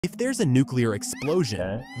If there's a nuclear explosion,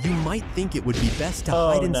 Okay. you might think it would be best to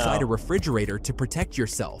hide inside a refrigerator to protect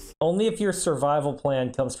yourself. Only if your survival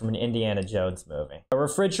plan comes from an Indiana Jones movie. A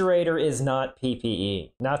refrigerator is not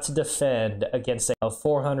PPE, not to defend against a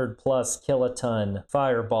 400 plus kiloton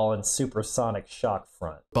fireball and supersonic shock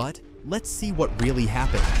front. But let's see what really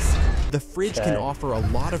happens. The fridge can offer a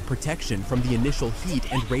lot of protection from the initial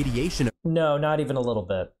heat and radiation. No, not even a little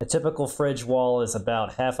bit. A typical fridge wall is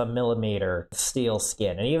about 0.5 millimeter steel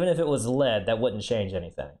skin, and even if it was lead, that wouldn't change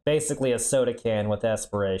anything. Basically a soda can with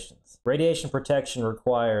aspirations. Radiation protection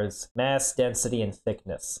requires mass density and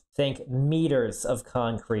thickness. Think meters of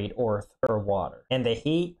concrete or water. And the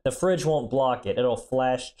heat, the fridge won't block it. It'll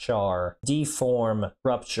flash char, deform,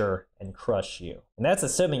 rupture, and crush you. And that's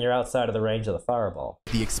assuming you're outside of the range of the fireball.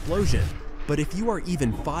 The explosion. But if you are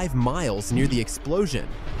even 5 miles near the explosion,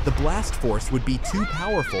 the blast force would be too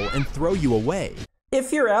powerful and throw you away.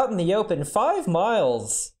 If you're out in the open, 5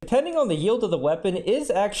 miles, depending on the yield of the weapon, is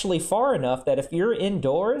actually far enough that if you're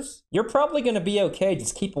indoors, you're probably going to be okay.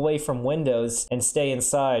 Just keep away from windows and stay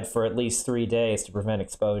inside for at least 3 days to prevent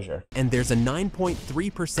exposure. And there's a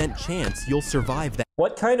 9.3% chance you'll survive that.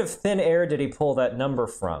 What kind of thin air did he pull that number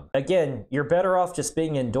from? Again, you're better off just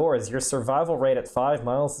being indoors. Your survival rate at 5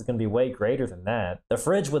 miles is going to be way greater than that. The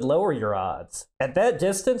fridge would lower your odds. At that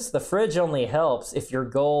distance, the fridge only helps if your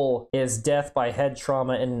goal is death by head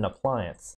trauma in an appliance.